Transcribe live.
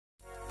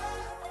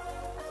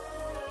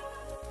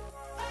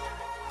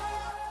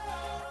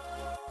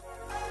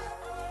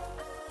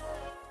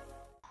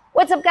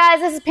What's up, guys?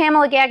 This is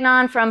Pamela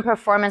Gagnon from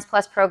Performance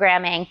Plus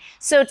Programming.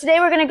 So today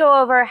we're going to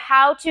go over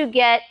how to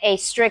get a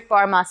strict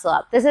bar muscle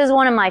up. This is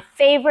one of my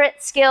favorite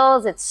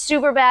skills. It's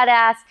super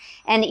badass,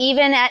 and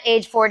even at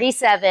age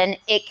 47,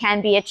 it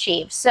can be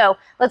achieved. So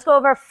let's go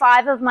over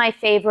 5 of my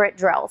favorite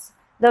drills.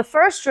 The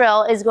first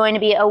drill is going to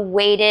be a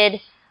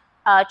weighted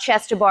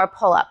chest to bar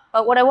pull-up.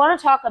 But what I want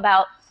to talk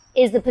about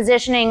is the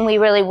positioning we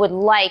really would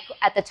like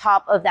at the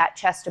top of that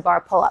chest to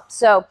bar pull-up.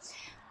 So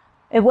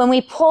when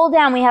we pull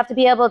down, we have to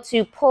be able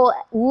to pull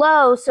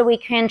low so we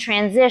can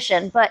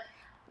transition. But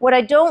what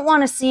I don't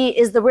want to see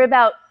is the rib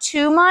out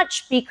too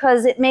much,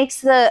 because it makes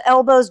the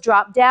elbows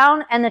drop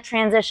down and the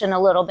transition a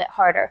little bit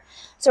harder.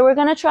 So we're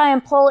going to try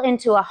and pull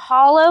into a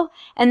hollow,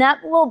 and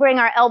that will bring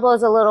our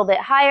elbows a little bit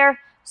higher.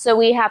 So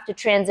we have to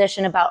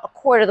transition about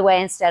 1/4 of the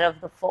way instead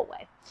of the full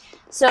way.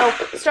 So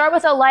start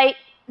with a light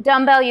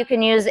dumbbell. You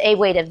can use a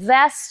weighted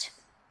vest.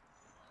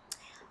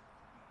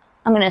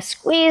 I'm going to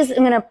squeeze,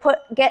 I'm going to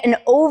get an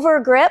over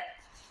grip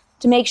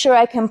to make sure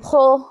I can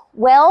pull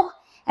well,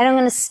 and I'm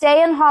going to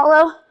stay in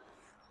hollow,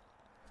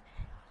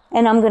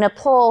 and I'm going to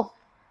pull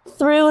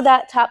through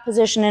that top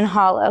position in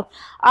hollow.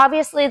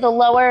 Obviously, the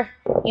lower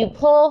you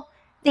pull,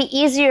 the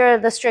easier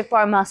the strict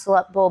bar muscle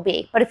up will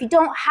be. But if you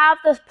don't have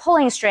the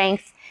pulling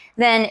strength,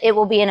 then it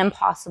will be an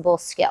impossible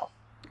skill.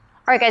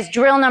 All right, guys,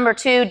 drill number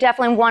 2,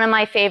 definitely one of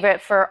my favorite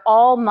for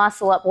all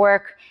muscle up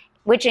work,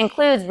 which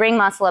includes ring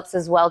muscle ups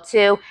as well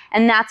too,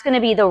 and that's going to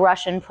be the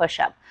Russian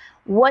push-up.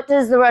 What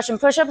does the Russian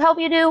push-up help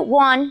you do?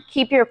 1,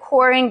 keep your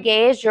core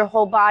engaged, your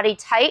whole body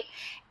tight,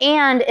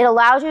 and it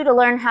allows you to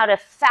learn how to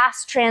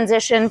fast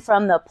transition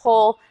from the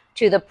pull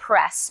to the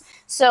press.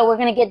 So we're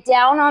going to get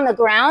down on the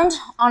ground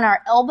on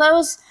our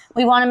elbows.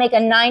 We want to make a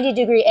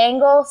 90-degree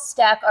angle,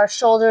 stack our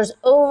shoulders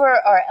over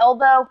our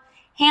elbow,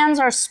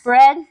 hands are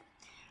spread.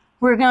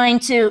 We're going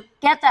to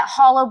get that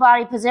hollow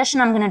body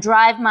position. I'm going to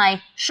drive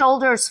my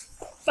shoulders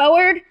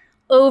forward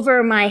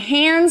over my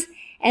hands,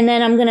 and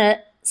then I'm going to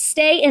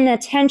stay in the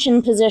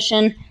tension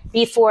position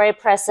before I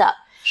press up.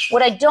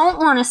 What I don't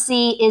want to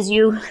see is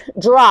you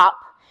drop,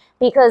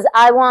 because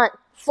I want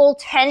full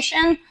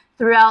tension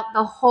throughout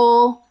the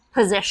whole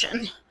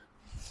position.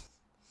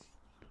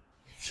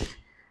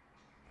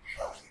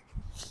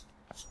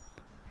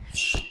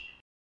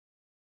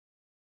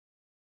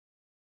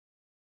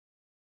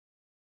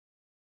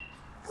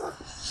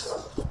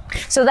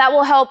 So that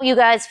will help you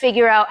guys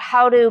figure out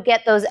how to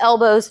get those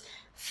elbows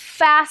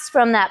fast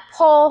from that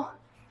pull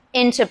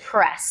into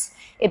press.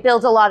 It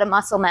builds a lot of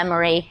muscle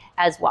memory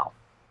as well.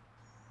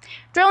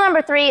 Drill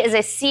number 3 is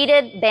a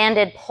seated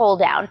banded pull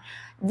down.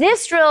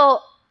 This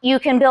drill, you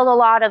can build a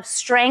lot of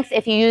strength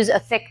if you use a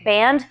thick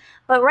band,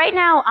 but right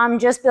now I'm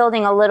just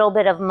building a little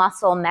bit of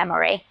muscle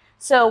memory.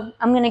 So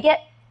I'm going to get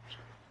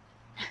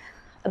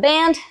a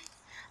band,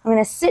 I'm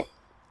going to sit,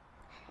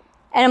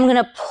 and I'm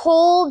going to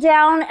pull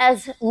down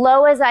as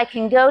low as I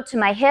can go to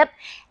my hip,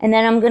 and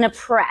then I'm going to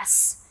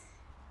press.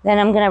 Then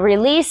I'm going to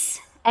release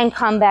and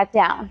come back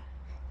down.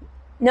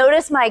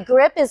 Notice my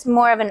grip is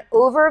more of an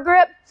over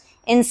grip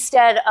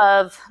instead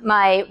of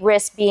my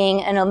wrist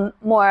being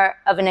more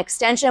of an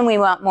extension. We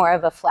want more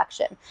of a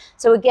flexion.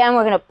 So again,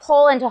 we're going to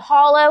pull into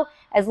hollow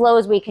as low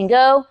as we can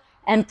go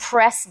and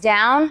press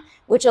down,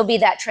 which will be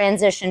that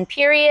transition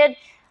period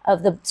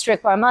of the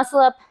strict bar muscle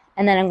up,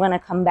 and then I'm going to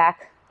come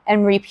back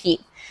and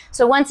repeat.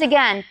 So once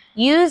again,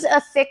 use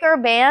a thicker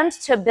band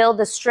to build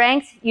the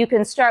strength. You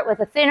can start with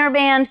a thinner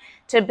band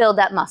to build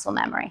that muscle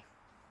memory.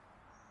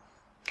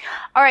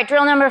 All right,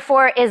 drill number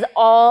 4 is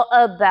all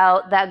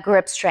about that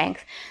grip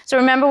strength. So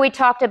remember, we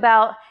talked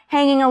about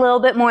hanging a little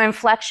bit more in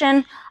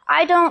flexion.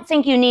 I don't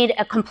think you need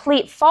a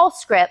complete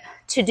false grip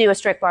to do a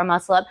strict bar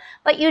muscle up,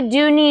 but you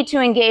do need to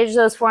engage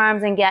those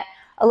forearms and get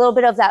a little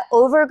bit of that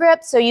over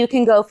grip so you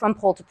can go from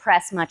pull to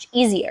press much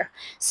easier.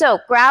 So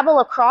grab a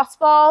lacrosse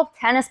ball,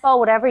 tennis ball,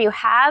 whatever you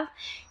have.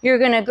 You're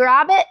going to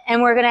grab it,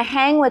 and we're going to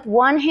hang with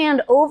one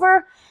hand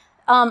over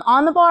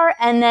on the bar,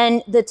 and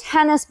then the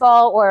tennis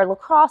ball or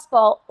lacrosse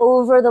ball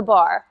over the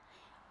bar.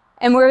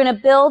 And we're going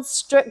to build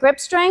grip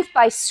strength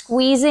by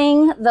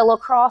squeezing the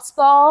lacrosse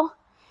ball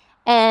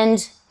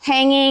and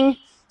hanging.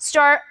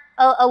 Start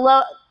a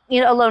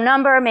low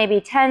number,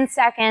 maybe 10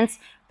 seconds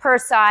per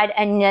side,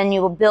 and then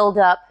you will build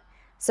up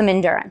some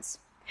endurance.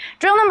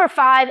 Drill number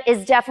 5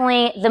 is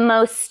definitely the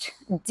most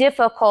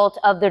difficult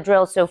of the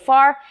drills so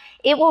far.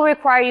 It will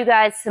require you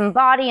guys some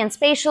body and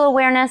spatial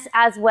awareness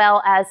as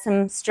well as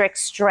some strict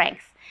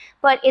strength.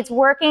 But it's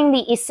working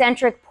the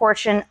eccentric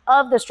portion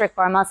of the strict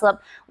bar muscle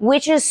up,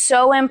 which is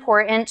so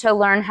important to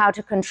learn how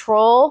to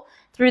control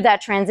through that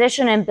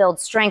transition and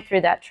build strength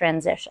through that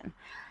transition.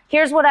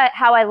 Here's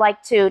how I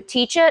like to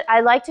teach it. I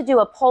like to do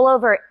a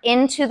pullover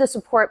into the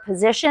support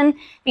position,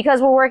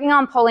 because we're working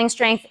on pulling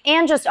strength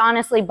and just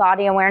honestly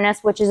body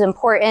awareness, which is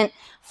important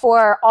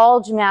for all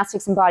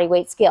gymnastics and body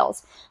weight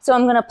skills. So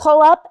I'm going to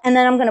pull up, and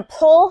then I'm going to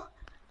pull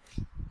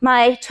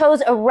my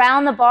toes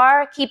around the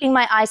bar, keeping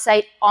my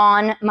eyesight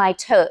on my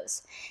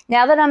toes.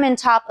 Now that I'm in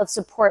top of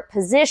support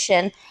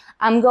position,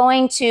 I'm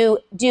going to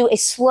do a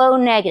slow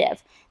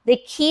negative. The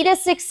key to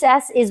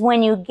success is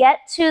when you get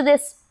to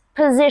this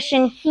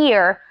position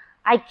here,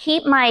 I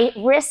keep my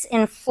wrists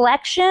in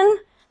flexion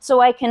so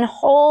I can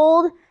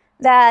hold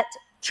that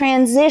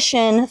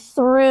transition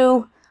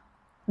through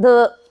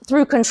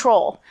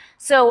control.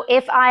 So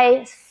if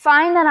I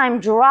find that I'm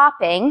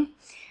dropping,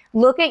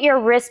 look at your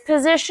wrist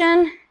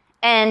position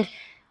and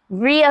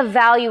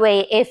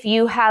reevaluate if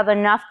you have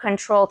enough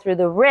control through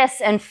the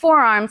wrists and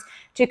forearms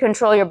to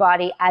control your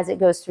body as it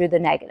goes through the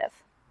negative.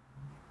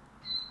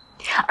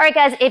 All right,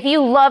 guys, if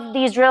you love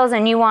these drills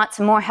and you want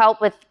some more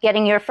help with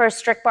getting your first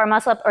strict bar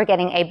muscle up or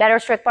getting a better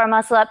strict bar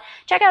muscle up,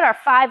 check out our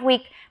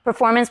 5-week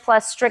Performance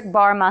Plus Strict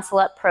Bar Muscle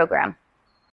Up program.